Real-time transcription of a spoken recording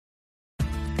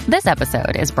This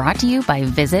episode is brought to you by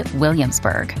Visit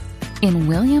Williamsburg. In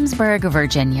Williamsburg,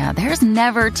 Virginia, there's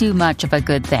never too much of a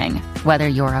good thing. Whether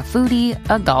you're a foodie,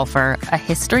 a golfer, a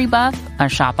history buff, a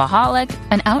shopaholic,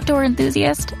 an outdoor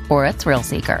enthusiast, or a thrill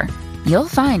seeker, you'll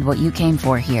find what you came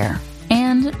for here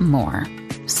and more.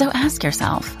 So ask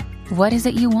yourself, what is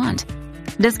it you want?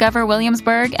 Discover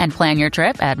Williamsburg and plan your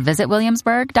trip at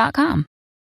visitwilliamsburg.com.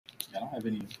 I don't have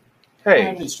any.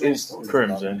 Hey, it's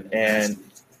Crimson, and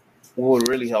what would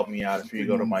really help me out if you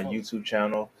go to my YouTube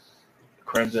channel,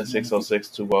 Crimson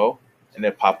 60620, and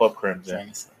then pop up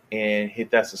Crimson and hit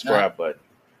that subscribe button.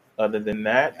 Other than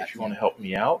that, if you want to help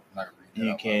me out,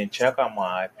 you can check out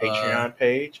my Patreon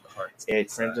page at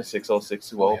Crimson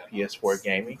 60620 PS4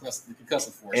 Gaming.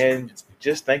 And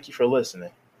just thank you for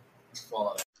listening.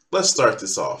 Let's start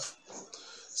this off.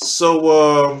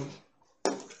 So,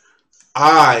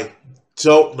 I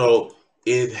don't know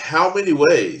in how many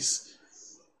ways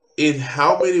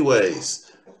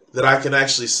that I can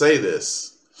actually say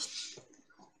this,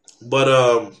 but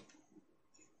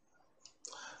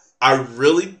I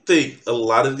really think a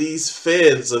lot of these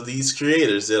fans of these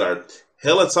creators that are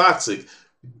hella toxic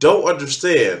don't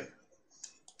understand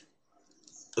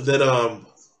that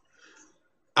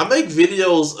I make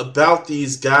videos about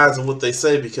these guys and what they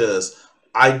say because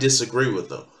I disagree with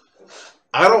them.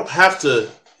 I don't have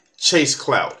to chase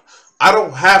clout. I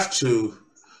don't have to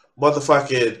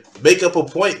motherfucking make up a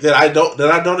point that I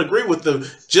don't agree with them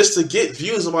just to get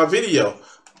views on my video.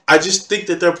 I just think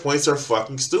that their points are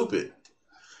fucking stupid.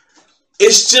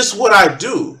 It's just what I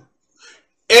do.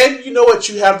 And you know what?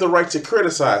 You have the right to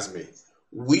criticize me.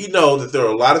 We know that there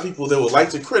are a lot of people that would like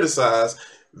to criticize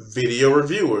video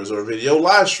reviewers or video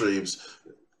live streams.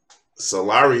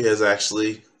 Solari has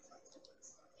actually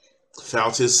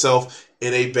found himself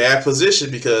in a bad position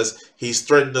because he's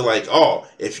threatened to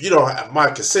if you don't have my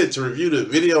consent to review the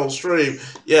video on stream,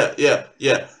 yeah.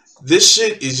 This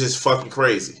shit is just fucking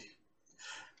crazy.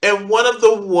 And one of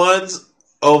the ones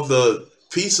of the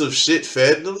piece of shit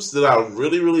fandoms that I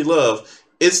really, really love,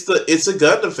 it's a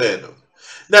Gundam fandom.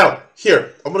 Now,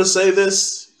 here, I'm going to say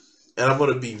this, and I'm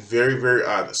going to be very, very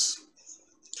honest.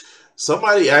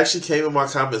 Somebody actually came in my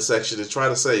comment section and tried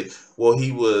to say, well,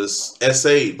 he was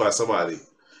SA'd by somebody.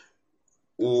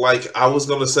 Like, I was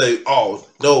going to say, oh,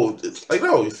 no. Like,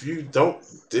 no,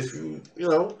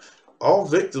 all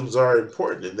victims are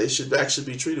important and they should actually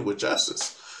be treated with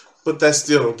justice. But that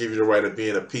still don't give you the right of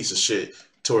being a piece of shit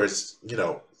towards,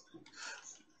 the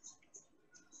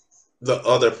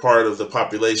other part of the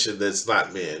population that's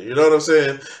not men. You know what I'm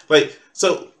saying?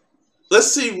 So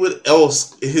let's see what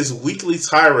else his weekly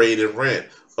tirade and rant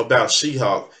about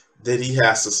She-Hulk that he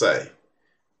has to say.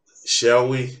 Shall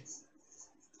we?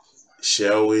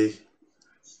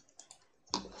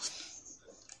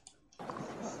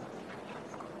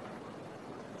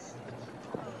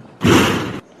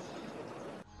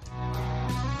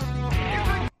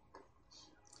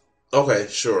 Okay,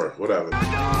 sure, whatever.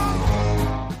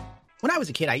 When I was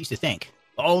a kid, I used to think,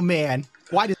 oh man,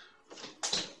 why did...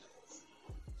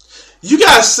 You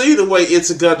guys see the way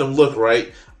It's a Gundam look,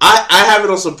 right? I have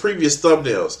it on some previous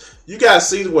thumbnails. You guys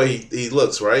see the way he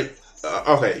looks, right?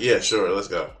 Okay, yeah, sure, let's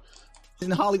go. In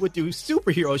Hollywood do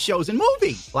superhero shows and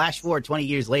movies. Flash forward 20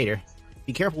 years later,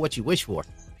 be careful what you wish for,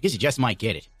 because you just might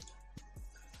get it.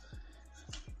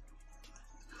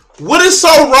 What is so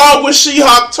wrong with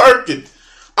She-Hulk twerking?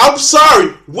 I'm sorry,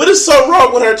 what is so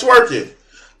wrong with her twerking?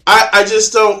 I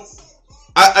just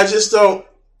don't.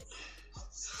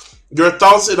 Your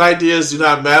thoughts and ideas do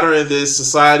not matter in this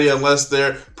society unless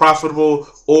they're profitable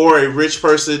or a rich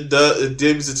person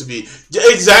deems it to be. Yeah,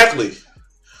 exactly.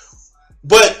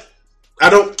 But I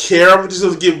don't care. I'm just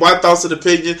going to give my thoughts and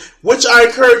opinion, which I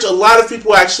encourage a lot of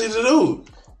people actually to do.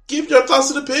 Give your thoughts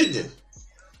and opinion.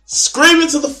 Scream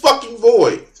into the fucking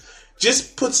void.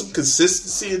 Just put some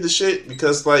consistency in the shit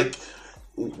because,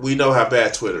 we know how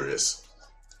bad Twitter is.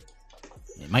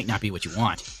 It might not be what you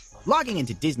want. Logging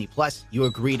into Disney Plus, you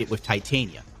are greeted with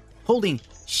Titania, holding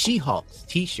She-Hulk's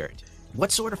t-shirt.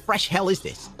 What sort of fresh hell is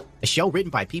this? A show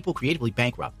written by people creatively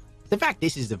bankrupt. The fact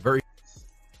this is the version...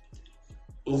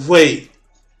 Wait.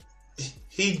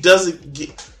 He doesn't get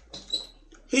it.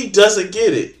 He doesn't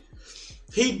get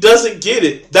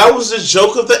it. That was the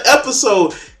joke of the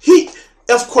episode.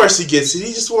 Of course he gets it.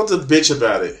 He just wants to bitch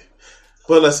about it.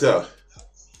 But let's go.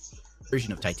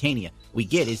 Version of Titania we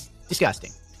get is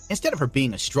disgusting. Instead of her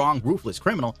being a strong, ruthless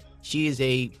criminal, she is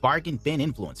a bargain bin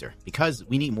influencer, because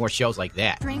we need more shows like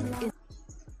that.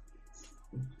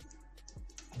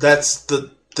 That's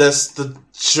the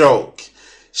joke.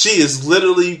 She is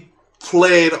literally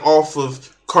playing off of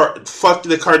fucking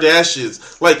the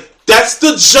Kardashians. That's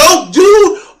the joke,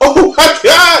 dude! Oh my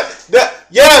god!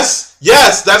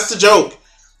 That's the joke.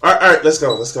 All right, let's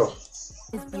go.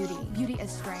 Is beauty. Beauty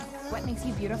is strength. What makes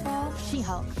you beautiful?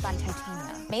 She-Hulk by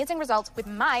Titania. Amazing results with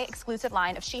my exclusive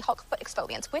line of She-Hulk foot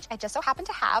exfoliants, which I just so happen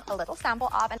to have a little sample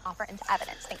of and offer into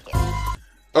evidence. Thank you.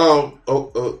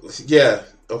 Yeah.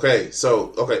 Okay.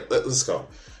 Let's go.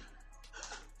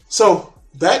 So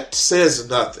that says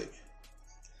nothing.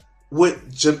 What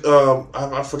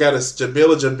I forgot. It's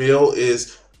Jamila Jamil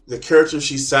is the character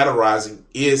she's satirizing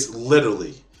is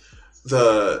literally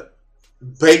the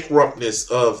bankruptness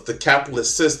of the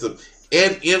capitalist system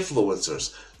and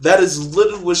influencers. That is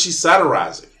literally what she's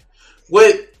satirizing,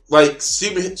 with like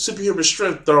superhuman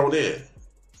strength thrown in.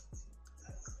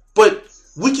 But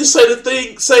we can say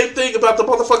the same thing about the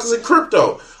motherfuckers in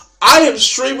crypto. I am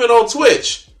streaming on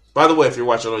Twitch. By the way, if you're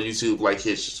watching on YouTube, like,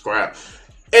 hit, subscribe.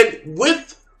 And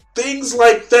with things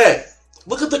like that,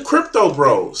 look at the crypto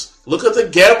bros. Look at the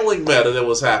gambling meta that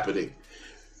was happening.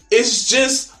 It's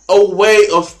just a way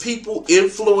of people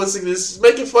influencing this,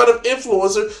 making fun of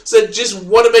influencers that just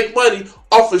want to make money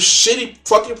off of shitty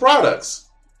fucking products.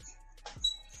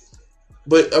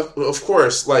 But of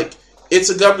course, like, it's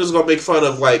a governor who's gonna make fun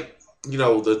of, like, you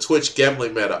know, the Twitch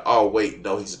gambling meta. Oh wait,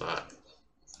 no, he's not.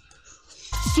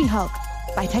 She-Hulk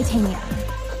by Titania.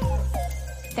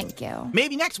 Thank you.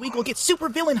 Maybe next week we'll get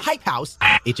supervillain hype house.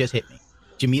 It just hit me.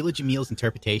 Jamila Jamil's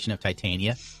interpretation of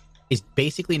Titania is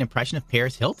basically an impression of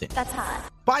Paris Hilton. That's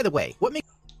hot. By the way, what makes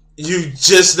you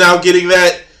just now getting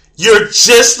that? You're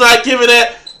just not giving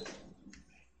that?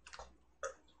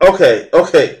 Okay.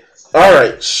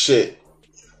 Alright, shit.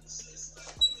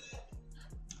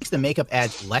 the makeup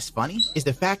ads less funny is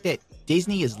the fact that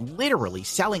Disney is literally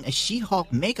selling a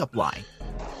She-Hulk makeup line.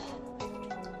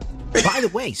 By the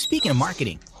way, speaking of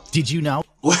marketing, did you know?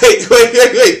 Wait.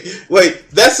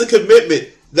 That's a commitment.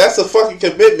 That's a fucking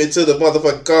commitment to the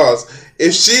motherfucking cause.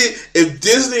 If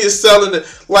Disney is selling it,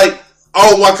 like,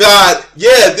 oh my god,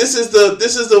 yeah, this is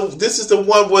the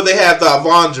one where they have the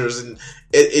Avengers and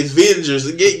Avengers.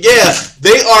 Yeah,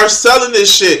 they are selling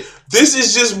this shit. This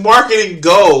is just marketing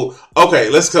gold. Okay,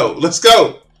 let's go.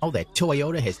 Oh, that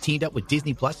Toyota has teamed up with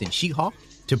Disney Plus and She-Hulk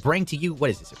to bring to you, what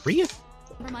is this, a Prius?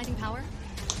 Compromising power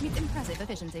meets impressive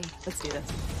efficiency. Let's do this.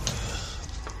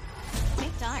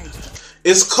 Take charge.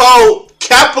 It's called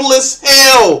capitalist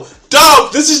hell.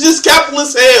 Dog, this is just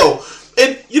capitalist hell.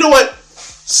 And you know what?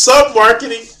 Some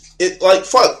marketing,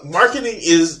 marketing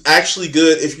is actually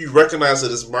good if you recognize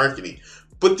it as marketing.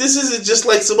 But this isn't just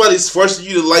like somebody's forcing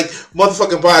you to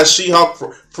motherfucking buy a She-Hulk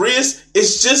Prius.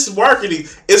 It's just marketing.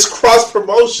 It's cross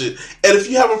promotion. And if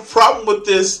you have a problem with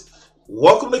this,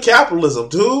 welcome to capitalism,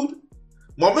 dude.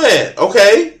 My man,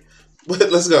 okay?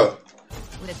 But let's go.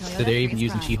 So they're even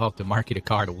using She-Hulk to market a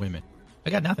car to women.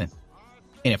 I got nothing.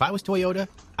 And if I was Toyota,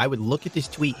 I would look at this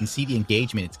tweet and see the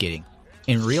engagement it's getting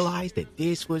and realize that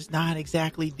this was not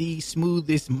exactly the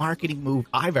smoothest marketing move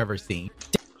I've ever seen.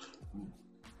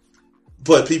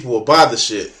 But people will buy the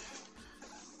shit.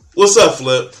 What's up,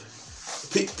 Flip?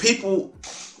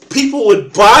 People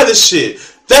would buy the shit.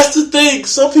 That's the thing.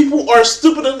 Some people are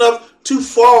stupid enough to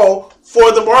fall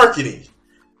for the marketing.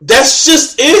 That's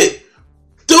just it.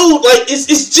 Dude,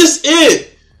 it's just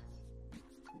it.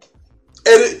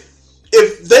 And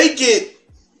if they get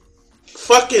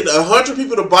fucking 100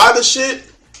 people to buy the shit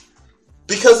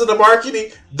because of the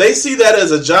marketing, they see that as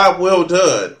a job well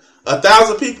done.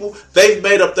 1,000 people, they've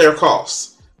made up their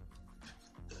costs.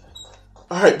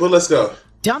 Alright, but let's go.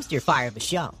 Dumpster fire of a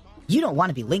show. You don't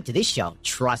want to be linked to this show,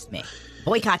 trust me.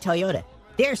 Boycott Toyota.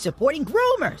 They're supporting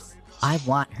groomers. I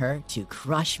want her to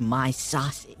crush my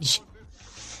sausage.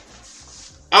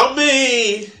 I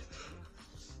mean,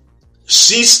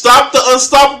 she stopped the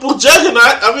unstoppable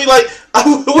juggernaut. I mean,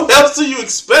 what else do you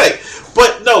expect?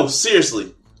 But no,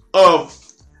 seriously.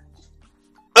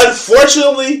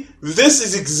 Unfortunately, this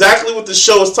is exactly what the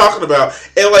show is talking about.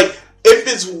 And if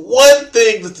it's one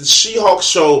thing that the She-Hulk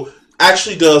show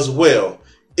actually does well,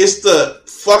 it's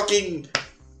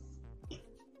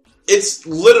it's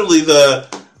literally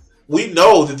we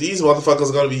know that these motherfuckers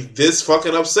are going to be this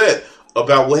fucking upset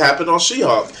about what happened on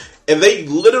She-Hulk. And they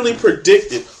literally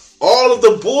predicted all of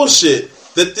the bullshit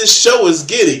that this show is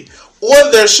getting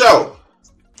on their show.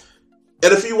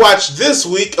 And if you watch this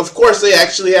week, of course they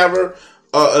actually have a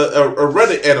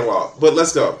Reddit analog. But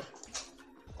let's go.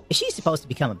 If she's supposed to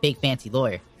become a big fancy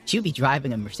lawyer, she'll be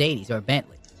driving a Mercedes or a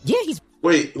Bentley. Yeah, he's...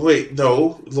 Wait,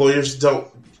 no. Lawyers don't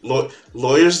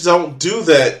do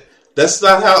that. That's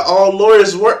not how all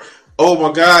lawyers work. Oh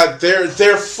my god, they're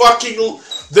fucking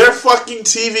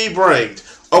TV brained.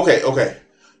 Okay.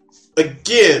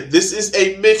 Again, this is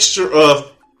a mixture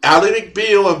of Ally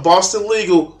McBeal and Boston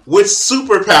Legal with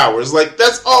superpowers.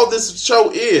 That's all this show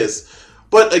is.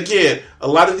 But again, a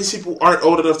lot of these people aren't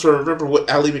old enough to remember what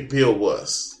Ally McBeal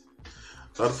was.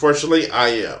 Unfortunately, I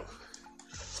am.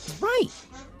 Right.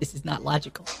 This is not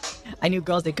logical. I knew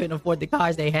girls that couldn't afford the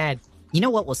cars they had. You know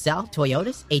what will sell?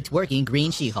 Toyotas? A twerking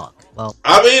green She-Hulk. Well,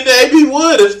 I mean, they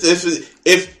would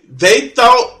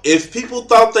if people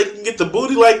thought they can get the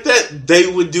booty like that, they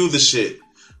would do the shit.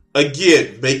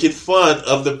 Again, making fun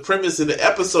of the premise in the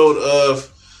episode of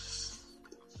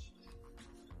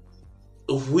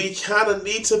we kind of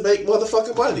need to make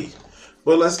motherfucking money.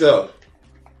 But let's go.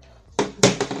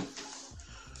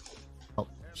 Oh,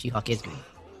 She-Hulk is green.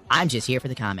 I'm just here for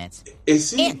the comments.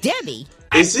 Is he, Aunt Debbie?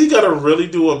 Is he gonna really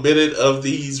do a minute of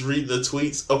these reading the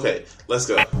tweets? Okay, let's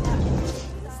go.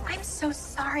 I'm so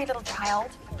sorry, little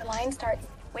child. The line starts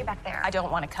way back there. I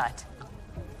don't want to cut.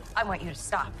 I want you to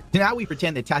stop. Now we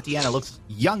pretend that Tatiana looks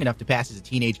young enough to pass as a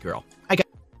teenage girl. I got.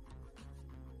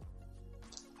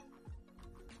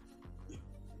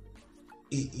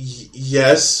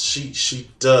 Yes, she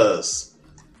does.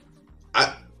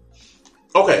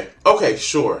 Okay,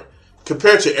 sure.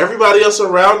 Compared to everybody else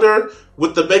around her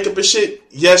with the makeup and shit,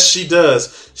 yes, she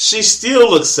does. She still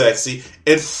looks sexy.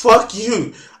 And fuck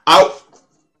you.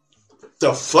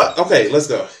 The fuck? Okay, let's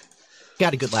go.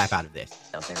 Got a good laugh out of this.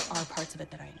 There are parts of it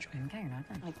that I enjoy. Okay, you're not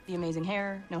done. Like the amazing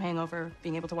hair, no hangover,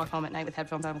 being able to walk home at night with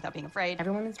headphones on without being afraid.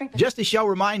 Every woman's drink. Just the show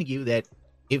reminding you that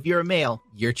if you're a male,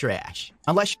 you're trash.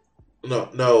 Unless.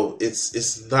 No,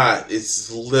 it's not.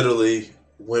 It's literally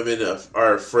women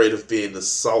are afraid of being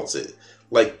assaulted.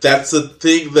 Like, that's a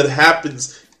thing that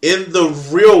happens in the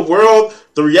real world,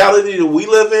 the reality that we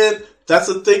live in. That's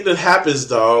a thing that happens,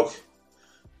 dog.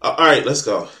 All right, let's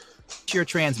go. You're a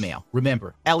trans male.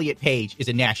 Remember, Elliot Page is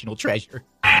a national treasure.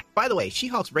 By the way,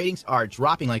 She-Hulk's ratings are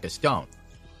dropping like a stone.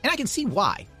 And I can see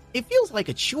why. It feels like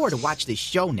a chore to watch this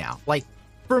show now. Like,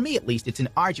 for me at least, it's an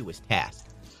arduous task.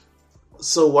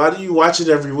 So why do you watch it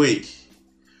every week?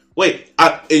 Wait,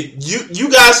 you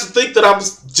guys think that I'm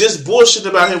just bullshitting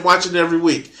about him watching it every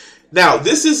week. Now,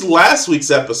 this is last week's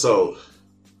episode.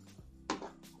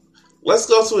 Let's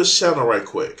go to his channel right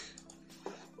quick.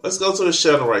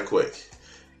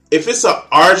 If it's an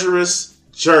arduous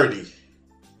journey,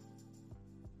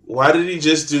 why did he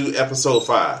just do episode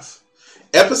 5?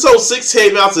 Episode 6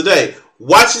 came out today.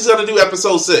 Watch, he's going to do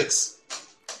episode 6.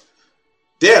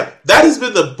 Damn, that has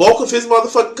been the bulk of his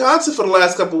motherfucking content for the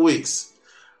last couple weeks.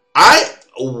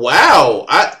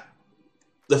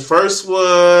 The first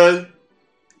one,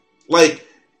 like,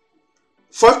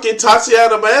 fucking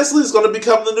Tatiana Maslany is going to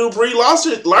become the new Brie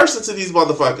Larson to these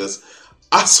motherfuckers.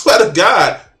 I swear to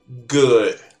God,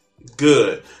 good.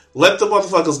 Let the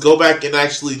motherfuckers go back and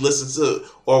actually listen to,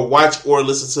 or watch, or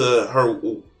listen to her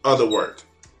other work.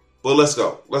 But let's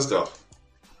go.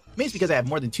 Maybe it's because I have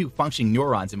more than 2 functioning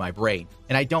neurons in my brain,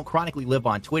 and I don't chronically live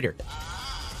on Twitter.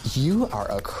 You are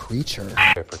a creature.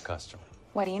 Per customer.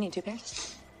 Why do you need 2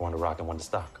 pairs? One to rock and one to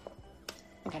stock.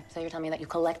 Okay, so you're telling me that you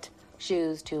collect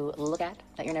shoes to look at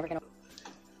that you're never gonna.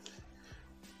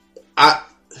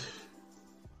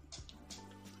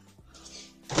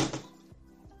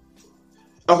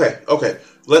 Okay.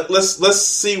 Let's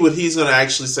see what he's gonna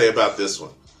actually say about this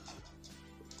one.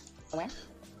 Where?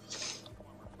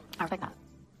 I'll take that.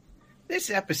 This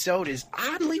episode is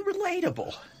oddly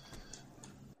relatable.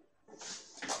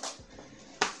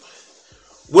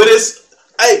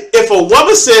 If a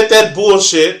woman said that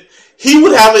bullshit, he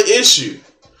would have an issue.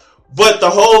 But the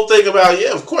whole thing about,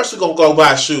 yeah, of course we're gonna go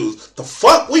buy shoes. The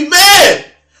fuck? We mad,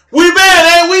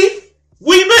 ain't we?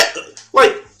 We mad.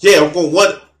 Like, yeah, I'm going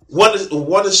one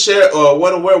to share,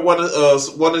 one to wear, one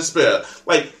to spare.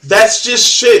 Like, that's just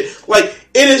shit. Like,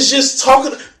 it is just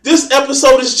talking. This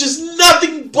episode is just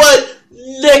nothing but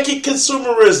naked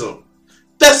consumerism.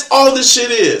 That's all this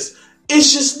shit is.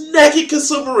 It's just naked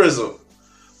consumerism.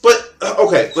 But,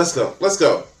 okay, let's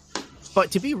go.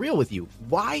 But to be real with you,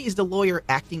 why is the lawyer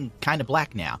acting kind of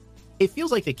black now? It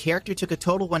feels like the character took a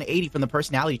total 180 from the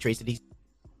personality traits that he's...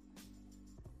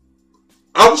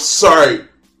 I'm sorry.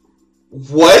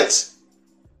 What?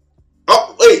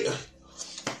 Oh,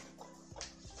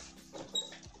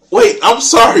 wait, I'm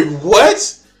sorry,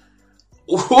 what?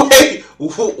 Wait,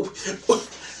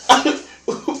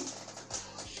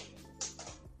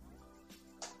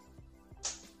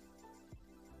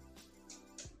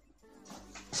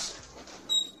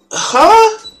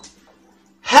 huh?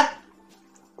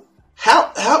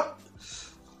 How?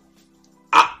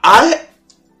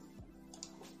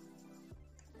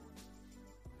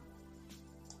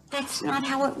 That's not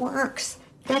how it works.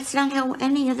 That's not how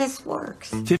any of this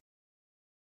works.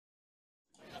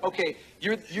 Okay,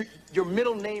 your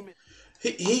middle name is...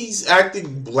 He's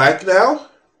acting black now?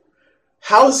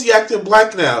 How is he acting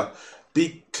black now?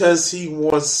 because he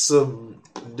wants some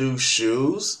new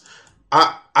shoes.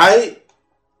 I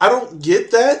don't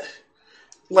get that.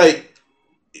 Like,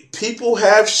 people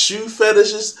have shoe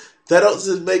fetishes. That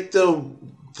doesn't make them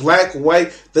black,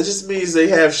 white. That just means they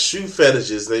have shoe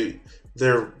fetishes.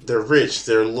 They're rich.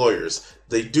 They're lawyers.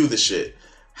 They do the shit.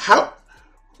 How?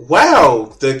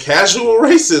 Wow, the casual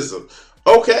racism.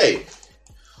 Okay.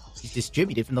 He's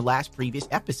distributed from the previous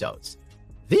episodes.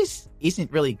 This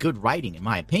isn't really good writing, in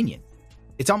my opinion.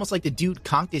 It's almost like the dude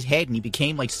conked his head and he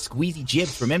became like Squeezy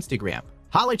Jibs from Instagram.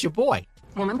 Holla at your boy.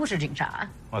 我们不是警察.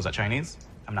 What is that, Chinese?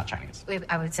 I'm not Chinese.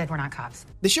 I would say we're not cops.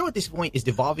 The show at this point is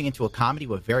devolving into a comedy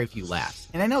with very few laughs.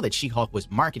 And I know that She-Hulk was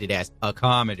marketed as a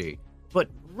comedy. But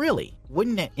really,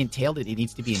 wouldn't it entail that it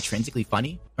needs to be intrinsically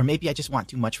funny? Or maybe I just want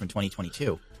too much from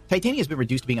 2022. Titania has been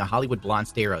reduced to being a Hollywood blonde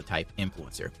stereotype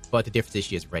influencer. But the difference is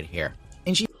she has red hair.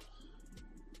 And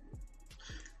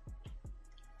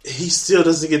he still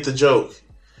doesn't get the joke.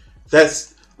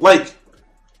 That's like,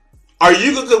 are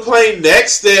you gonna complain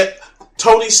next that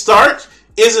Tony Stark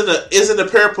isn't a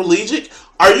paraplegic?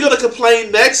 Are you gonna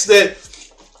complain next that,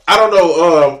 I don't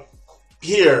know,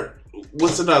 here,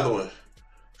 what's another one?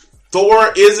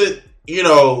 Thor isn't,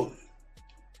 isn't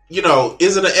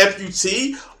an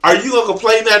amputee? Are you gonna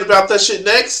complain about that shit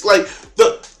next? Like,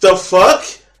 the fuck?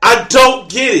 I don't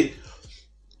get it.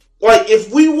 Like,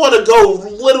 if we want to go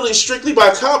literally strictly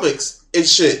by comics and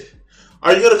shit,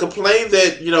 are you going to complain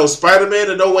that, Spider-Man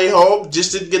in No Way Home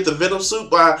just didn't get the Venom suit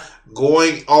by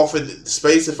going off in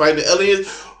space and fighting the aliens?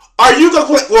 Are you going to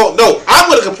complain? Well, no, I'm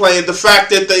going to complain the fact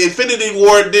that the Infinity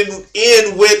War didn't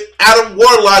end with Adam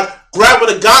Warlock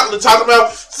grabbing a gauntlet and talking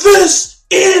about, this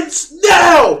ends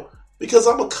now! Because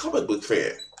I'm a comic book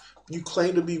fan. You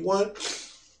claim to be one,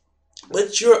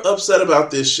 but you're upset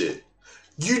about this shit.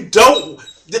 You don't...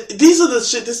 These are the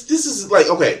shit. This is like,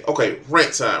 okay,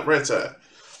 rant time.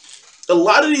 A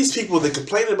lot of these people that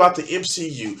complain about the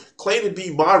MCU claim to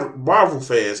be Marvel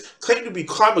fans, claim to be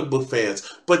comic book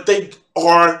fans, but they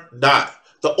are not.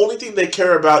 The only thing they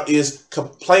care about is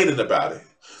complaining about it.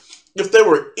 If they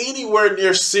were anywhere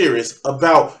near serious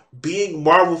about being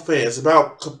Marvel fans,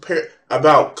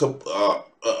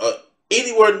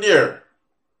 anywhere near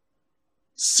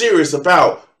serious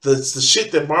about the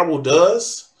shit that Marvel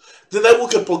does, then they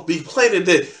would be complaining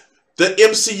that the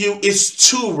MCU is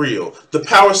too real. The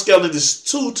power scaling is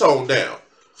too toned down.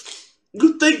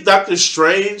 You think Doctor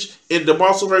Strange in the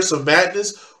Multiverse of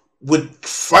Madness would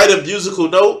fight a musical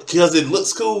note because it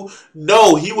looks cool?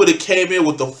 No, he would have came in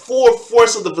with the full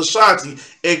force of the Vishanti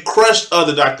and crushed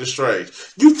other Doctor Strange.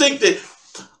 You think that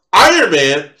Iron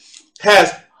Man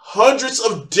has hundreds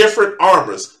of different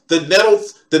armors? The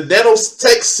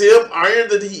nanotech sim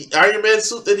Iron Man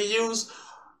suit that he used,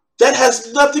 that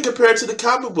has nothing compared to the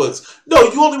comic books. No,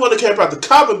 you only want to care about the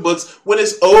comic books when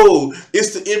it's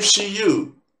the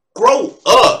MCU. Grow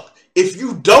up. If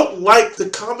you don't like the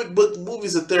comic book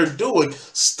movies that they're doing,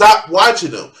 stop watching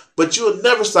them. But you'll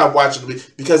never stop watching them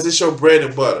because it's your bread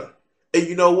and butter. And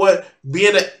you know what?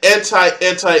 Being an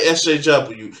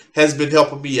anti-SJW has been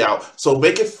helping me out. So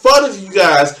making fun of you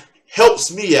guys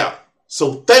helps me out.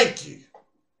 So thank you.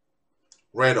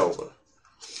 Ran over.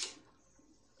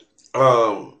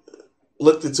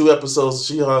 Looked at 2 episodes of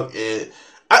She-Hulk, and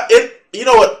you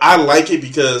know what? I like it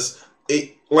because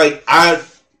I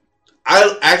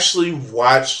actually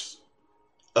watched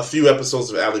a few episodes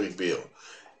of Ally McBeal,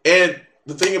 and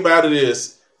the thing about it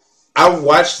is, I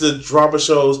watched the drama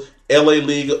shows, LA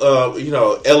League,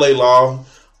 LA Law.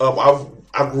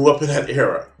 I grew up in that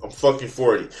era. I'm fucking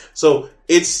 40, so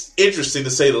it's interesting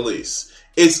to say the least.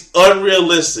 It's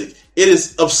unrealistic. It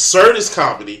is absurdist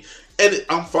comedy, and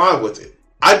I'm fine with it.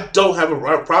 I don't have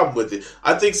a problem with it.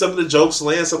 I think some of the jokes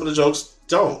land, some of the jokes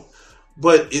don't.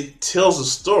 But it tells a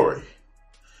story.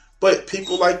 But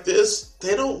people like this,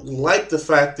 they don't like the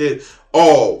fact that,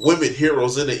 women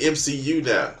heroes in the MCU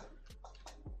now.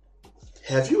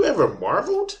 Have you ever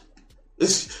marveled?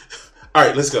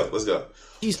 Alright, let's go.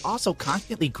 She's also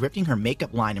constantly gripping her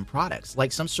makeup line and products,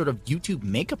 like some sort of YouTube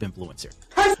makeup influencer.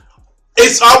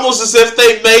 It's almost as if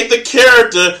they made the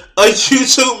character a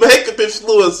YouTube makeup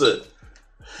influencer.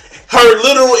 Her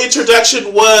literal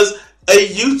introduction was a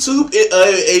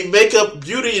makeup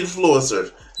beauty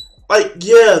influencer. Like,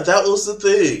 yeah, that was the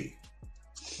thing.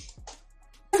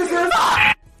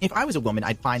 If I was a woman,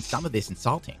 I'd find some of this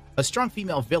insulting. A strong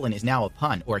female villain is now a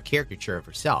pun or a caricature of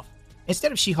herself.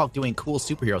 Instead of She-Hulk doing cool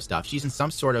superhero stuff, she's in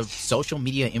some sort of social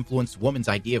media influenced woman's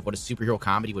idea of what a superhero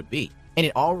comedy would be. And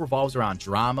it all revolves around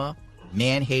drama,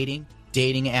 man-hating,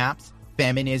 dating apps,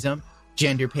 feminism,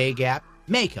 gender pay gap,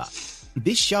 makeup.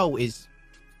 This show is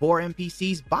for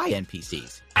NPCs by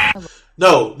NPCs.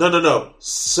 No.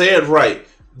 Say it right.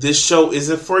 This show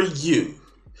isn't for you.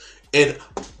 And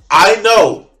I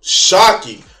know,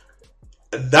 shocking,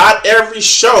 not every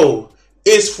show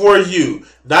is for you.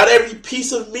 Not every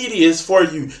piece of media is for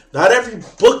you. Not every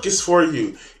book is for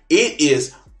you. It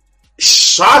is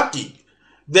shocking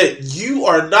that you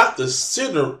are not the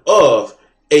center of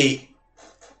a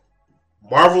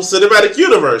Marvel Cinematic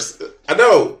Universe. I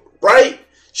know, right?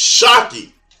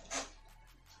 Shocking.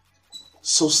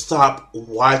 So stop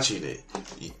watching it.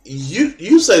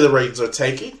 You say the ratings are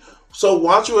tanking. So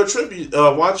why don't you attribute to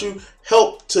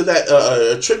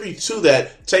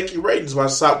that tanking ratings by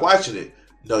stop watching it?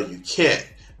 No, you can't,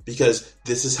 because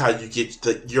this is how you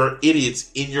get your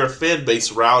idiots in your fan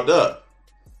base riled up.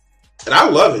 And I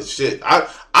love it. Shit, I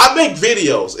make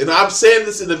videos, and I'm saying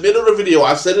this in the middle of the video.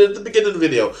 I said it at the beginning of the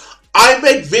video. I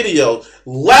make videos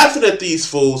laughing at these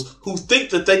fools who think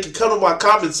that they can come to my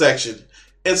comment section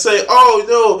and say, "Oh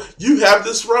no, you have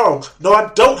this wrong." No,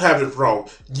 I don't have it wrong.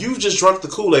 You just drunk the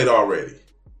Kool-Aid already.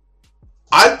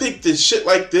 I think that shit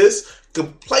like this,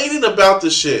 complaining about the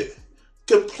shit,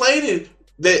 complaining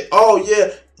that, oh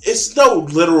yeah, it's no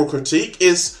literal critique.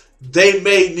 It's they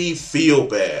made me feel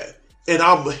bad. And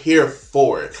I'm here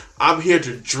for it. I'm here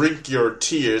to drink your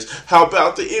tears. How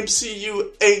about the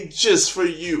MCU ain't just for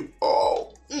you?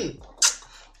 Oh,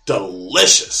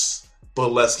 delicious.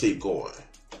 But let's keep going.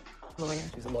 Lawyer.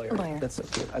 She's a lawyer. That's so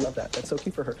cute. I love that. That's so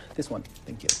cute for her. This one.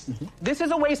 Thank you. Mm-hmm. This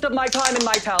is a waste of my time and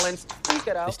my talents. Please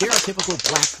get out. The stereotypical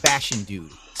black fashion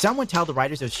dude. Someone tell the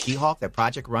writers of She-Hulk that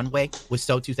Project Runway was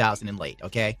so 2000 and late,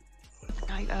 okay?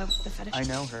 The fetish. I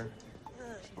know her.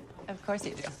 Of course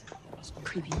you do.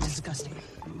 Creepy, disgusting,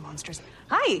 monsters.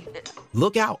 Hi.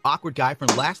 Look out, awkward guy from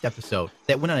last episode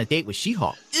that went on a date with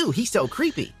She-Hulk. Ew, he's so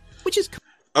creepy. Which is...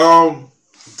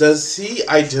 Does he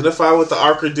identify with the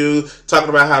awkward dude talking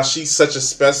about how she's such a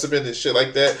specimen and shit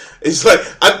like that? It's like,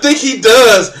 I think he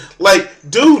does. Like,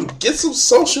 dude, get some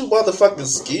social motherfucking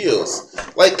skills.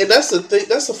 Like, and that's the thing,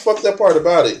 that's the fucked up part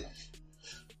about it.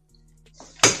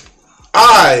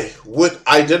 I would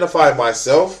identify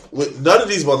myself with none of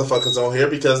these motherfuckers on here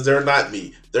because they're not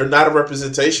me. They're not a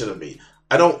representation of me.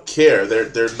 I don't care.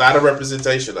 They're not a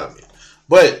representation of me.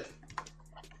 But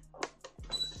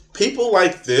people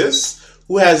like this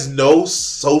who has no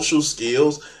social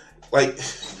skills, like,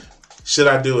 should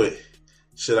I do it?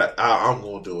 I'm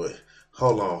gonna do it.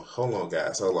 Hold on,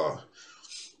 guys. Hold on.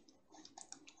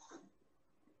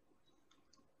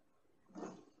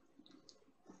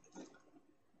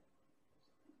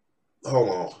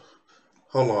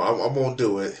 I'm gonna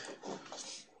do it.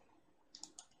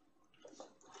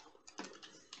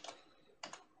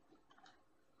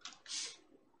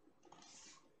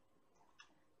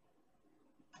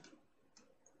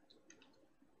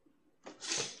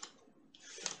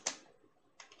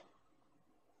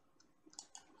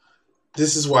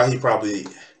 This is why he probably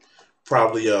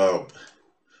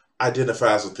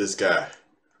identifies with this guy.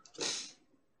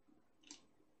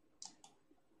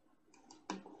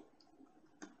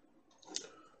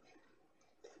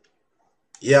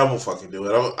 Yeah, I'm gonna fucking do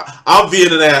it. I'm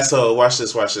being an asshole. Watch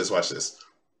this.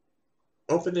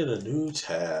 Opening a new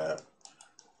tab.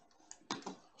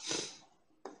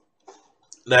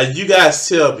 Now, you guys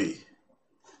tell me,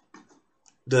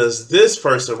 does this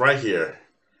person right here,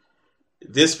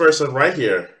 this person right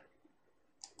here,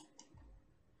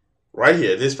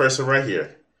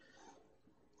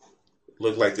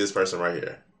 look like this person right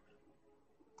here?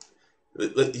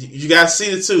 You guys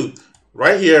see the two?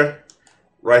 Right here.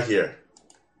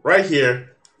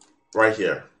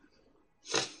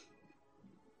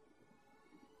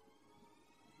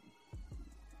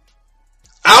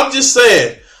 I'm just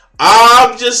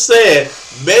saying,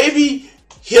 maybe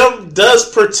him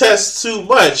does protest too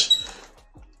much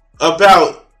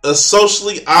about a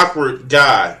socially awkward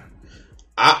guy.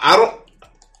 I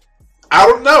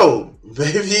don't know.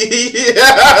 Maybe.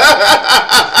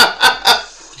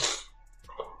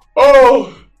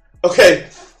 Oh, okay.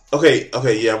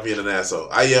 Yeah, I'm being an asshole.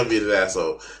 I am being an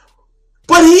asshole.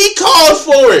 But he called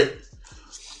for it.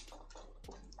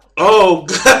 Oh,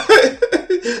 God.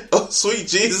 Oh, sweet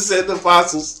Jesus and the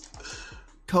apostles.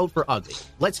 Code for ugly.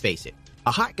 Let's face it.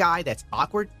 A hot guy that's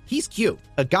awkward, he's cute.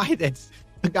 A guy that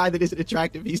isn't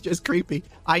attractive, he's just creepy.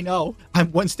 I know.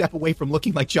 I'm one step away from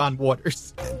looking like John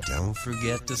Waters. And don't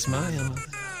forget to smile.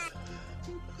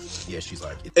 Yeah, she's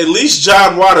like... At least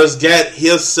John Waters got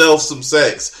himself some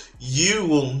sex. You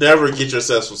will never get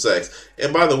yourself some sex.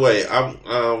 And by the way,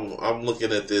 I'm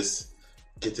looking at this.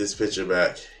 Get this picture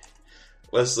back.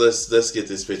 Let's get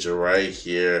this picture right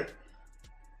here.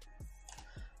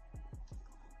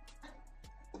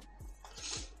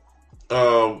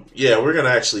 Yeah, we're gonna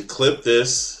actually clip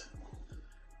this.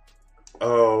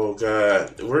 Oh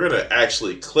god, we're gonna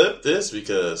actually clip this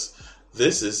because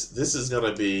this is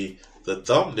gonna be the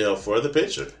thumbnail for the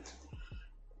picture.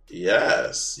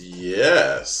 Yes,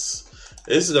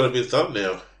 this is gonna be the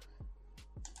thumbnail.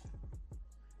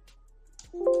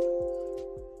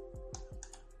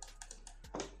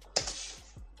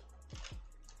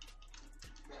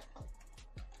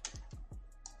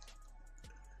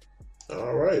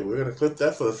 All right, we're gonna clip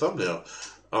that for the thumbnail.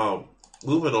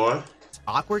 Moving on.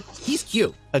 Awkward. He's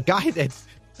cute. A guy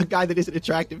that isn't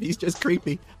attractive. He's just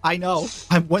creepy. I know.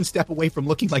 I'm one step away from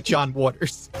looking like John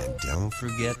Waters. And don't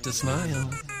forget to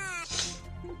smile.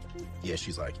 Yeah,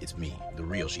 she's like, it's me, the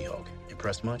real She-Hulk.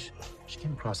 Impressed much? She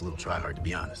came across a little try-hard, to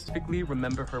be honest. Typically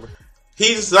remember her.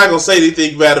 He's not gonna say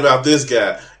anything bad about this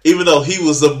guy, even though he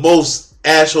was the most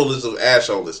assholers of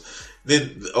assholers.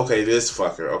 Then, okay, this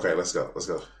fucker. Okay, let's go.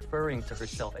 Referring to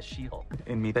herself as She-Hulk.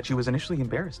 In me that she was initially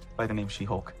embarrassed by the name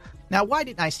She-Hulk. Now, why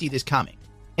didn't I see this coming?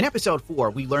 In episode 4,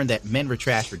 we learned that men were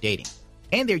trash for dating.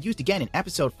 And they're used again in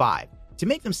episode 5 to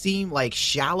make them seem like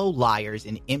shallow liars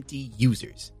and empty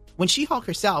users. When She-Hulk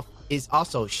herself is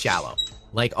also shallow,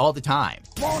 like all the time.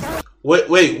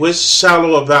 Wait, what's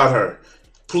shallow about her?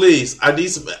 Please, I need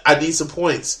some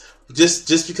points.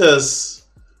 Just because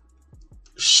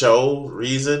show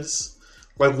reasons.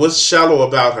 Like, what's shallow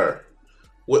about her?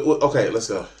 Okay, let's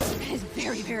go. It is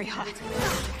very, very hot.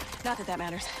 Not that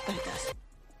matters, but it does.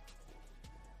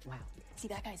 Wow. See,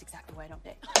 that guy's exactly why I don't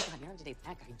date. Oh my God, you're on to date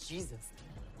that guy. Jesus.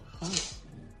 Oh.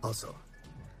 Also,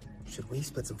 should we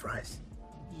split some fries?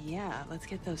 Yeah, let's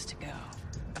get those to go.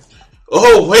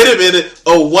 Oh, wait a minute.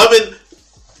 A woman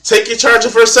taking charge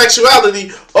of her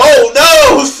sexuality. Oh,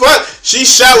 no. Fuck.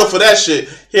 She's shallow for that shit.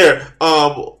 Here,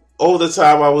 all the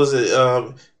time I was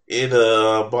in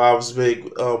Bob's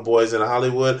Big Boys in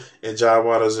Hollywood, and John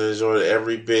Waters enjoyed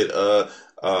every bit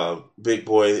Big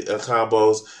Boy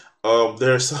combos.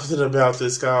 There's something about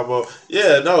this combo.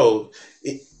 Yeah, no.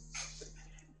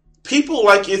 People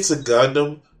like It's a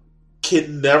Gundam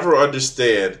can never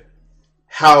understand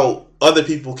how other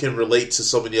people can relate to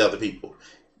so many other people.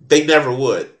 They never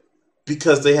would,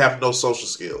 because they have no social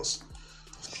skills.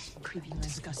 Creepy and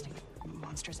disgusting.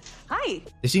 Monsters. Hi!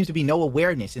 There seems to be no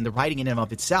awareness in the writing in and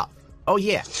of itself. Oh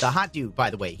yeah, the hot dude,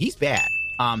 by the way, he's bad.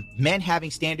 Men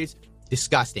having standards,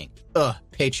 disgusting. Ugh,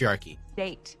 patriarchy.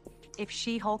 Date. If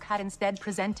She-Hulk had instead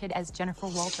presented as Jennifer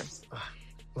Walters.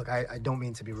 Look, I don't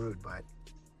mean to be rude, but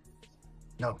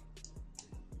no.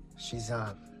 She's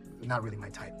not really my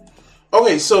type.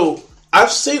 Okay, so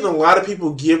I've seen a lot of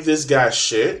people give this guy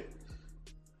shit.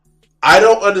 I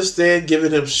don't understand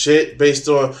giving him shit based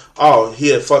on, oh, he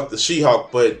had fucked the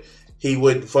She-Hulk, but he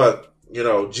wouldn't fuck,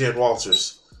 Jen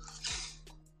Walters.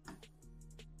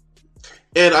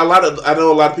 And I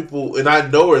know a lot of people, and I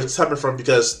know where it's coming from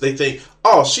because they think,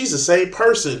 oh, she's the same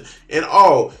person, and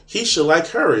oh, he should like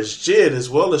her as Jen as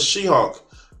well as She-Hulk.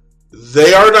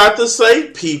 They are not the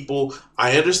same people.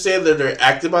 I understand that they're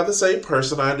acted by the same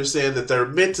person. I understand that they're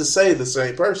meant to say the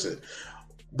same person.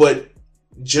 But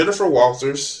Jennifer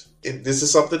Walters, and this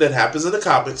is something that happens in the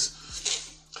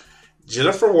comics,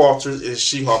 Jennifer Walters and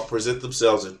She-Hulk present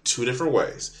themselves in two different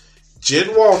ways.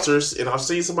 Jen Walters, and I've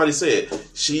seen somebody say it,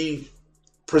 she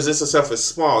presents herself as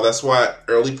small. That's why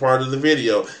early part of the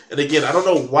video. And again, I don't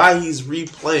know why he's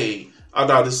replaying. Oh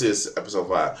no, this is episode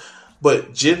 5.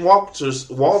 But Jen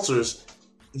Walters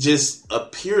just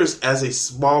appears as a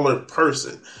smaller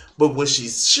person. But when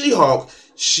she's She-Hulk,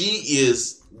 she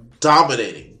is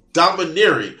dominating,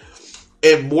 domineering,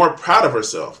 and more proud of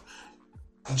herself.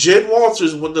 Jen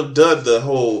Walters wouldn't have done the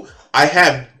whole,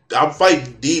 I'm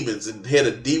fighting demons and had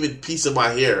a demon piece of my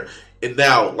hair, and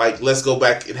now, let's go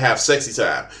back and have sexy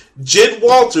time. Jen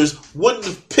Walters wouldn't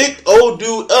have picked old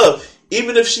dude up,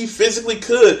 even if she physically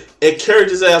could, and carried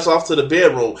his ass off to the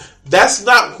bedroom. That's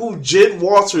not who Jen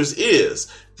Walters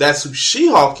is. That's who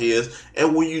She-Hulk is.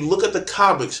 And when you look at the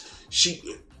comics,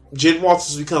 Jen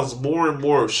Walters becomes more and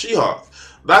more of She-Hulk.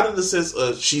 Not in the sense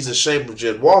of she's ashamed of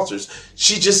Jen Walters.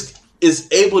 She just is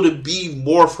able to be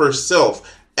more of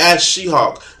herself as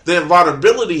She-Hulk. The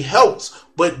vulnerability helps,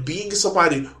 but being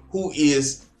somebody who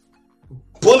is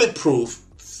bulletproof,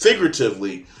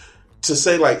 figuratively, to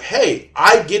say hey,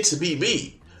 I get to be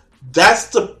me. That's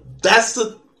the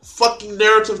fucking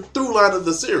narrative through line of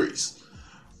the series.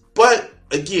 But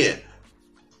again,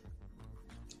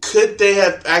 could they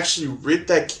have actually written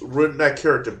that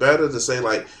character better to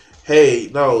say hey,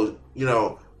 no,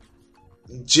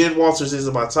 Jen Walters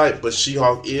isn't my type, but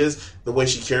She-Hulk is, the way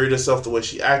she carried herself, the way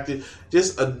she acted.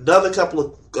 Just another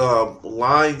couple of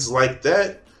lines like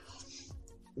that.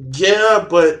 Yeah,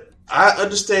 but I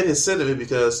understand his sentiment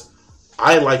because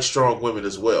I like strong women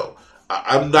as well.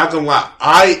 I'm not gonna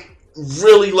lie.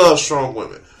 really love strong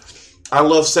women. I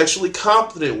love sexually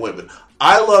competent women.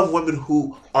 I love women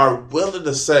who are willing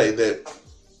to say that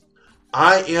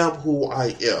I am who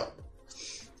I am.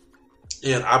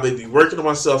 And I may be working on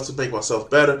myself to make myself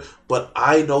better, but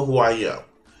I know who I am.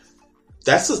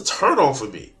 That's a turn on for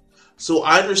me. So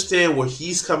I understand where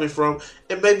he's coming from,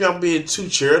 and maybe I'm being too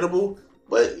charitable,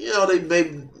 but you know,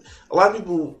 a lot of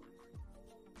people,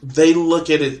 they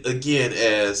look at it again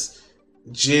as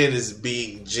Jen is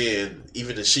being Jen,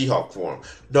 even in She-Hulk form.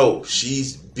 No,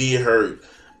 she's being her.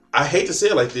 I hate to say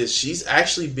it like this, she's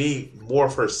actually being more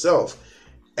of herself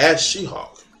as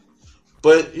She-Hulk.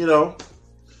 But, you know,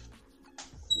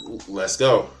 let's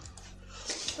go.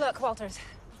 Look, Walters,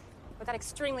 with that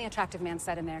extremely attractive man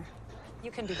set in there, you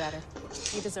can do better.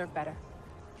 You deserve better.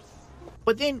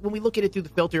 But then, when we look at it through the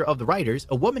filter of the writers,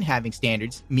 a woman having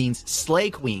standards means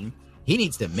slay queen. He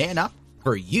needs to man up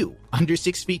for you. Under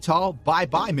 6 feet tall,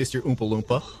 bye-bye, Mr. Oompa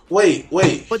Loompa. Wait.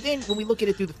 But then, when we look at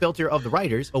it through the filter of the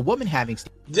writers, a woman having...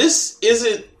 This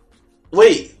isn't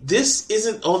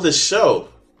on the show.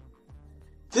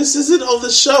 This isn't on the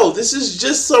show. This is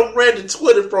just some random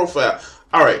Twitter profile.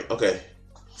 Alright, okay.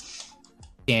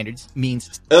 Standards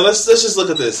means... let's just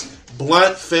look at this.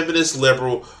 Blunt, feminist,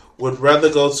 liberal would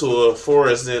rather go to a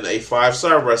forest than a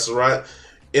 5-star restaurant.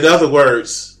 In other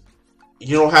words,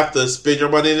 you don't have to spend your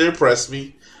money to impress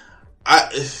me.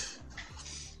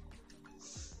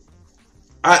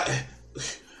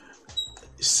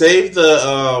 Save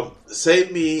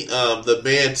me the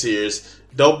man tears.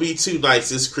 Don't be too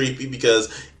nice. It's creepy because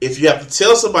if you have to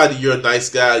tell somebody you're a nice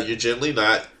guy, you're generally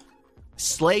not.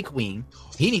 Slay queen.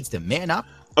 He needs to man up.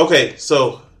 Okay,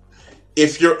 so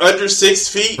if you're under 6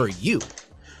 feet, for you,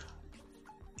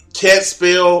 can't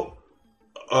spell,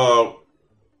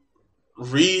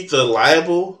 read the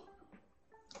libel.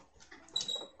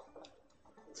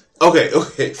 Okay,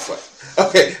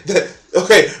 the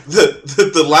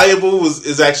libel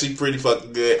is actually pretty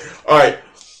fucking good. All right,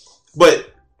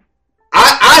 but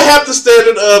I have the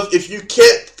standard of if you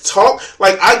can't talk,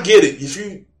 like I get it. If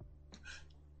you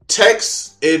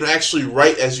text and actually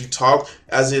write as you talk,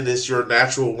 as in it's your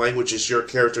natural language, it's your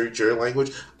character, it's your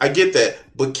language, I get that.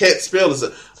 But can't spell is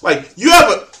like you have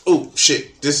a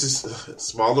this is a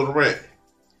small little rant.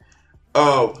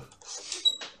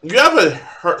 You ever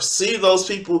see those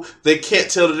people that can't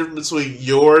tell the difference between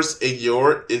yours and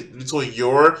your, between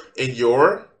your and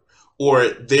your, or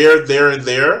there and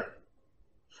there?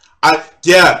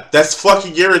 That's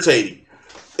fucking irritating.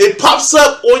 It pops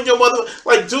up on your mother,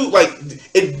 like, dude, like,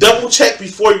 and double check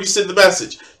before you send the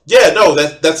message. Yeah, no,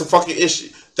 that's a fucking issue.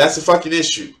 That's a fucking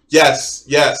issue. Yes,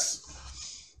 that's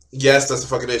a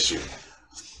fucking issue.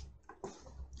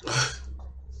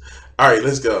 Alright,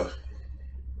 let's go.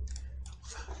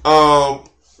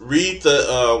 Read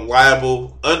the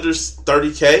libel under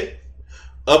 30K.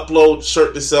 Upload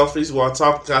shirtless selfies while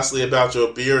talking constantly about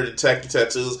your beard and tacky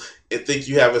tattoos and think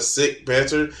you have a sick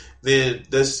banter, then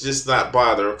let's just not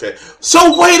bother, okay?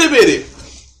 So wait a minute.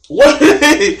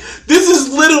 This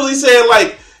is literally saying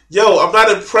like, yo, I'm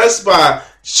not impressed by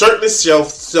shirtless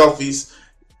selfies.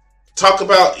 Talking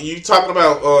about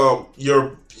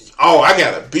your, I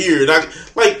got a beard.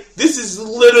 This is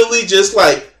literally just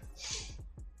like,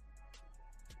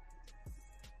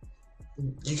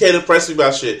 you can't impress me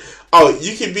about shit. Oh,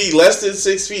 you can be less than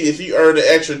 6 feet if you earn an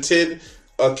extra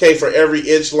 10K for every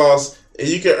inch lost, and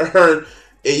you can earn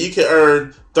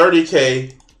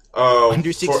 30K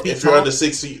under 6 feet if you're under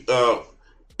 6 feet.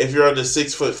 If you're under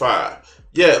 6'5",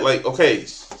 yeah, like okay,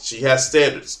 she has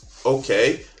standards.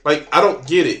 Okay, like I don't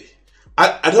get it.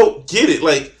 I don't get it.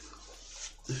 Like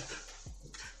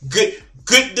good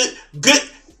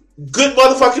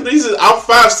motherfucking reason. I'm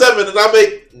 5'7" and I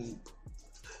make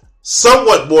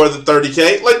somewhat more than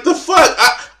 30K. Like the fuck?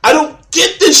 I don't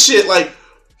get this shit. Like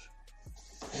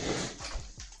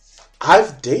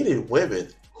I've dated women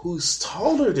who's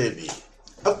taller than me.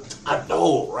 I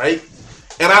know, right?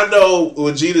 And I know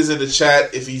Vegeta's in the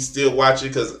chat if he's still watching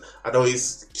because I know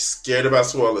he's scared about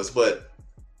spoilers. But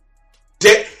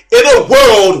in a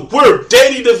world where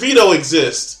Danny DeVito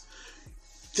exists,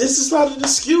 this is not an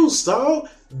excuse, dog.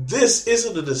 This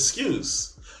isn't an excuse.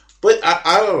 But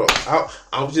I don't know.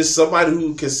 I'm just somebody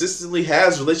who consistently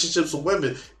has relationships with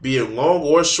women, be it long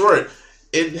or short,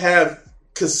 and have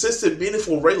consistent,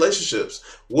 meaningful relationships.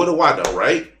 What do I know,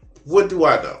 right? What do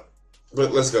I know?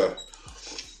 But let's go.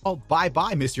 Oh,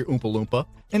 bye-bye, Mr. Oompa Loompa.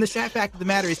 And the sad fact of the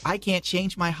matter is I can't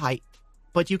change my height,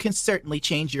 but you can certainly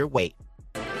change your weight.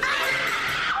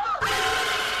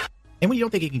 And when you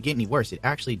don't think it can get any worse, it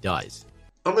actually does.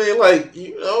 I mean, like,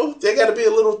 you know, they gotta be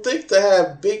a little thick to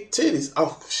have big titties.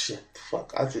 Oh, shit.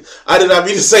 Fuck. I did not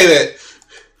mean to say that.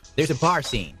 There's a bar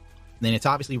scene. then it's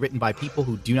obviously written by people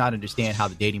who do not understand how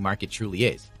the dating market truly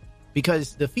is.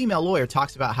 Because the female lawyer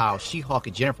talks about how She-Hulk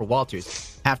and Jennifer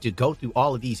Walters have to go through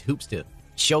all of these hoops to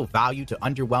show value to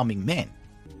underwhelming men.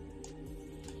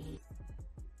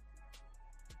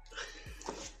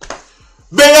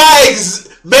 May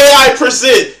I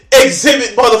present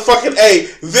Exhibit motherfucking A,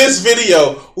 this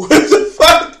video. What the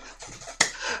fuck?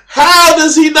 How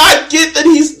does he not get that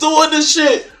he's doing this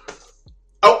shit?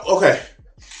 Oh, okay.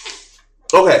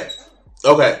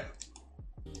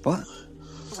 What?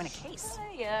 Win a case.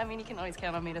 Yeah, I mean, you can always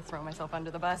count on me to throw myself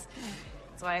under the bus.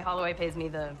 That's why Holloway pays me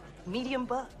the medium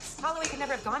bucks. Holloway could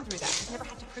never have gone through that. He's never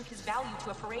had to prove his value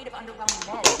to a parade of underwhelming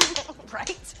men.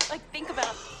 Right? Like, think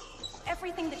about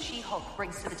everything that She-Hulk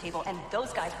brings to the table, and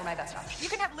those guys were my best options. You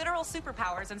can have literal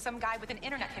superpowers, and some guy with an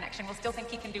internet connection will still think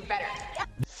he can do better.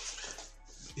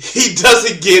 He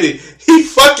doesn't get it. He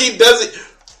fucking doesn't.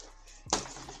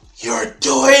 You're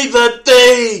doing the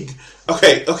thing.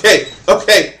 Okay.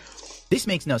 This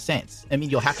makes no sense. I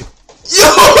mean, you'll have to...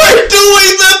 You're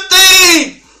doing the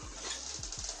thing!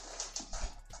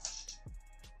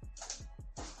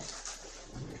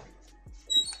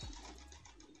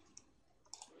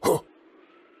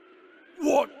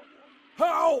 What?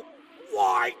 How?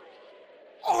 Why?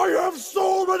 I have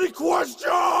so many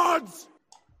questions!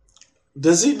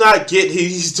 Does he not get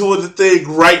he's doing the thing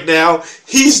right now?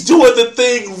 He's doing the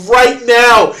thing right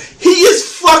now. He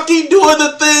is fucking doing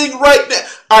the thing right now.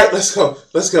 All right, let's go.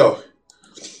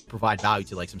 Provide value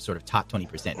to like some sort of top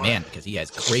 20% man because he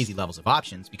has crazy levels of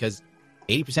options because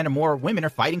 80% or more women are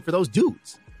fighting for those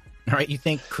dudes. All right, you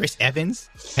think Chris Evans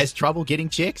has trouble getting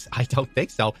chicks? I don't think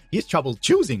so. He has trouble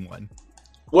choosing one.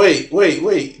 Wait.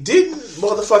 Didn't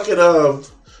motherfucking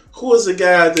who was the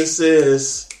guy that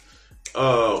says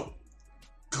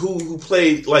who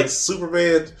played like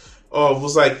Superman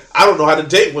was like, I don't know how to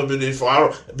date women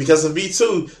because of Me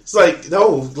Too. It's like,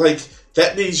 no, like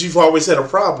that means you've always had a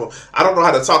problem. I don't know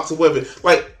how to talk to women.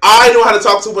 Like, I know how to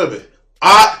talk to women.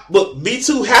 Look, Me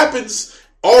Too happens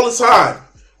all the time.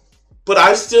 But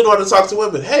I still know how to talk to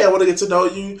women. Hey, I want to get to know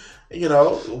you. You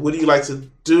know, what do you like to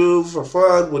do for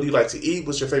fun? What do you like to eat?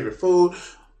 What's your favorite food?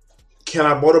 Can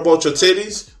I motorboat your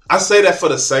titties? I say that for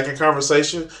the second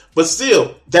conversation. But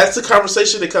still, that's the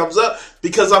conversation that comes up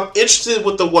because I'm interested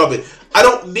with the woman. I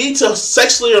don't need to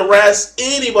sexually harass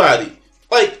anybody.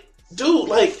 Like, dude,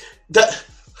 like, that.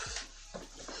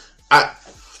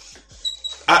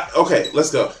 Okay,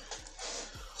 let's go.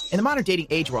 In the modern dating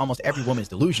age where almost every woman is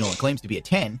delusional and claims to be a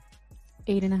 10.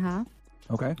 8.5.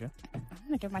 Okay. I'm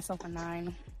gonna give myself a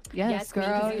 9. Yes,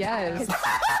 girl. Yes.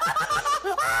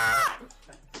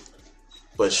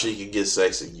 But she can get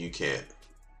sex and you can't.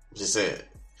 I'm just saying.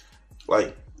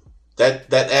 Like,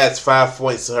 that adds 5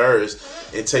 points to hers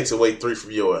and takes away 3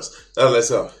 from yours. Let's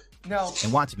go. No.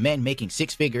 And wants men making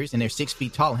 6 figures and they're 6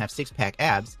 feet tall and have 6-pack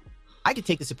abs. I could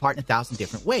take this apart in 1,000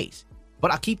 different ways.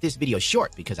 But I'll keep this video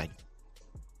short because I...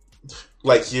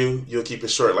 Like you'll keep it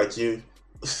short like you.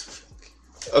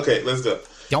 Okay, let's go.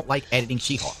 Don't like editing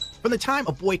She-Hulk. From the time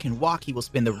a boy can walk, he will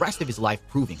spend the rest of his life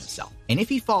proving himself. And if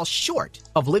he falls short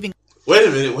of living... Wait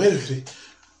a minute.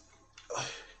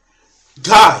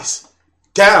 Guys,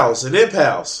 gals, and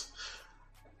impals.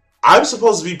 I'm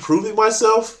supposed to be proving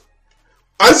myself?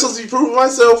 I'm supposed to be proving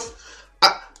myself?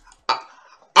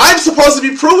 I'm supposed to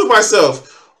be proving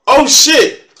myself. Oh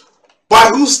shit.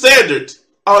 By whose standard?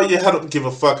 Oh yeah, I don't give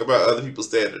a fuck about other people's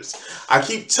standards. I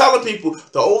keep telling people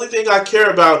the only thing I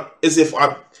care about is if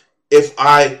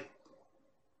I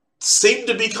seem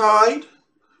to be kind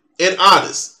and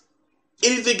honest.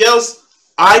 Anything else,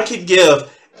 I can give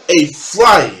a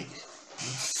flying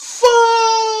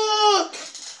fuck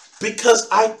because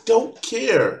I don't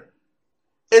care.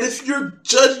 And if you're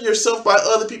judging yourself by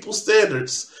other people's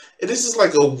standards, and this is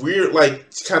like a weird,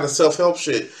 like, kind of self-help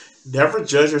shit, never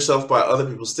judge yourself by other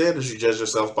people's standards. You judge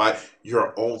yourself by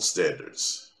your own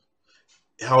standards.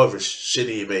 However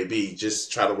shitty it may be,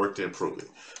 just try to work to improve it.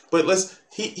 But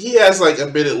he has like a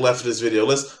minute left in this video.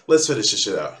 Let's finish this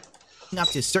shit out. Up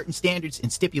to certain standards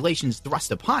and stipulations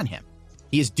thrust upon him,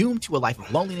 he is doomed to a life of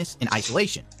loneliness and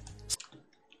isolation.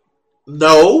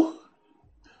 No.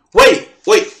 Wait.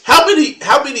 How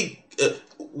many?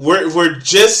 We're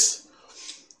just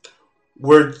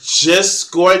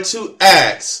going to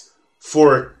ask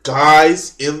for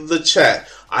guys in the chat.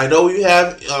 I know we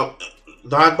have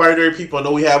non-binary people. I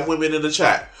know we have women in the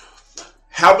chat.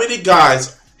 How many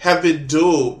guys have been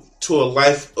doomed to a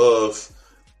life of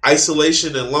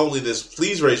isolation and loneliness?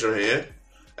 Please raise your hand.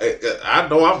 I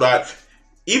know I'm not.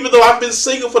 Even though I've been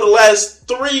single for the last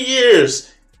 3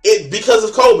 years, because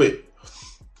of COVID,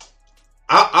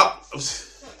 I'm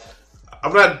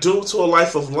not doomed to a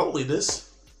life of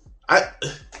loneliness.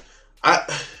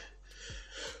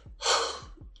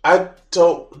 I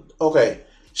don't. Okay,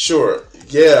 sure,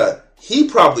 yeah, he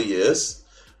probably is,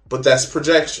 but that's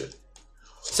projection.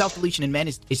 Self-deletion in men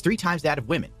is 3 times that of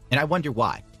women, and I wonder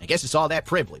why. I guess it's all that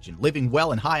privilege and living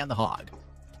well and high on the hog.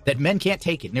 That men can't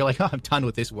take it, and they're like, oh, I'm done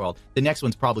with this world. The next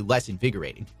one's probably less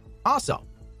invigorating. Also,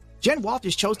 Jen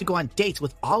Walters chose to go on dates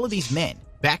with all of these men,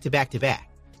 back to back to back.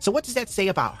 So what does that say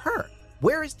about her?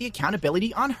 Where is the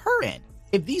accountability on her end?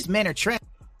 If these men are trash...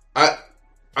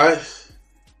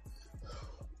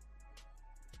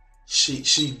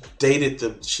 She dated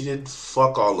them. She didn't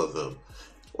fuck all of them.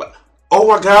 What? Oh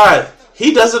my God.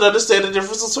 He doesn't understand the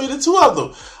difference between the 2 of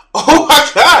them. Oh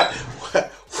my God.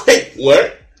 Wait,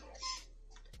 what?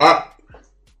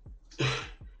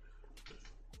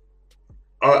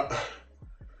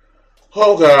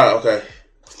 Oh God, okay.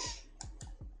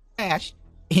 Trash,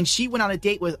 and she went on a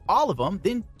date with all of them,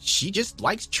 then she just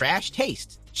likes trash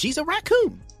taste. She's a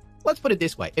raccoon. Let's put it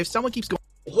this way. If someone keeps going...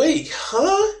 Wait,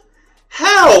 huh?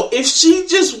 How? If she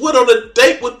just went on a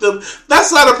date with them,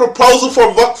 that's not a proposal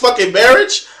for fucking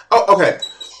marriage? Oh, okay.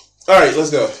 All right,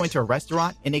 let's go. Going to a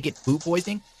restaurant and they get food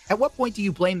poisoning, at what point do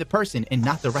you blame the person and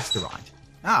not the restaurant?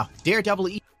 Oh, Daredevil...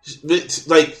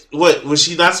 Like, what? Was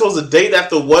she not supposed to date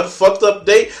after one fucked up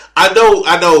date? I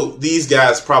know these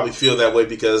guys probably feel that way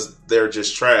because they're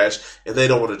just trash and they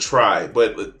don't want to try.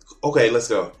 But, okay, let's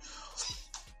go.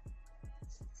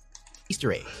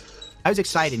 Easter egg. I was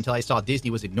excited until I saw Disney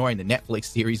was ignoring the Netflix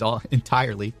series all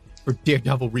entirely for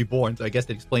Daredevil Reborn, so I guess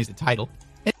that explains the title.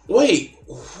 Wait,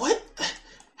 what?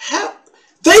 How?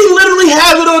 They literally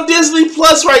have it on Disney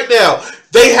Plus right now.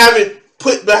 They have it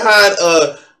put behind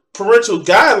parental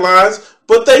guidelines,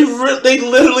 but they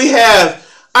literally have.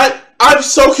 I'm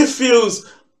so confused.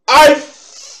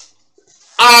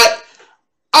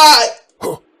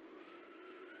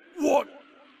 What?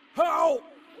 How?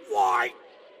 Why?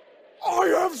 I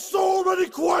have so many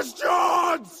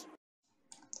questions!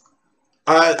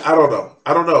 I don't know.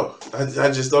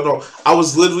 I just don't know. I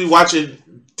was literally watching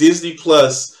Disney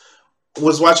Plus,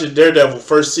 was watching Daredevil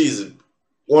first season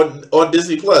on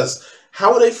Disney Plus.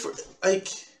 How are they, like,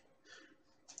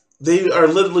 they are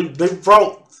literally, they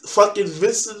brought fucking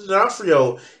Vincent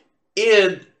D'Onofrio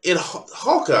in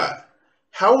Hawkeye.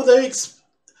 How are they,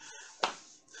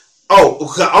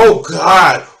 oh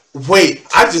God. Wait,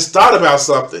 I just thought about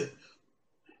something.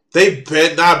 They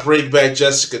better not bring back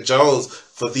Jessica Jones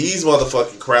for these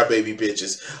motherfucking crybaby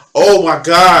bitches. Oh my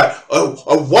God.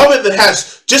 A woman that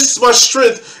has just as much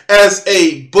strength as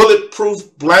a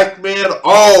bulletproof black man.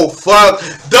 Oh fuck.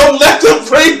 Don't let them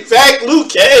bring back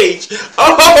Luke Cage.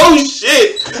 Oh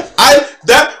shit.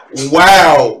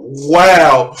 Wow.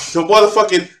 The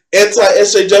motherfucking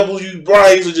anti-SJW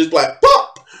Brians are just like,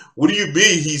 pop. What do you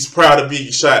mean he's proud of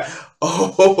being shot?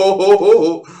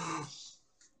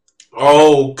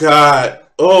 Oh God.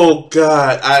 Okay.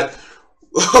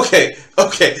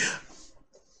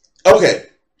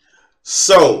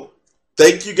 So,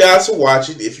 thank you guys for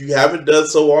watching. If you haven't done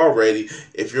so already,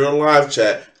 if you're on live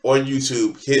chat on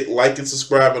YouTube, hit like and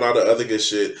subscribe and all the other good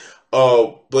shit.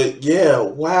 But yeah,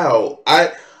 wow.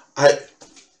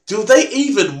 Do they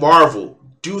even Marvel?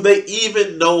 Do they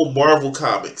even know Marvel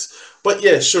Comics? But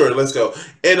yeah, sure, let's go.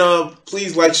 And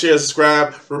please like, share, and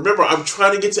subscribe. Remember, I'm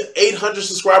trying to get to 800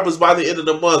 subscribers by the end of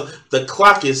the month. The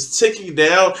clock is ticking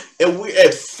down, and we're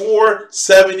at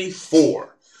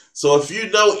 474. So if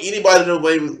you know anybody that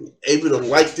may be able to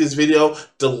like this video,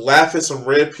 to laugh at some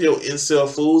red pill incel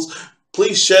fools,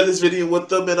 please share this video with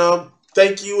them. And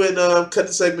thank you, and cut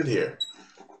the segment here.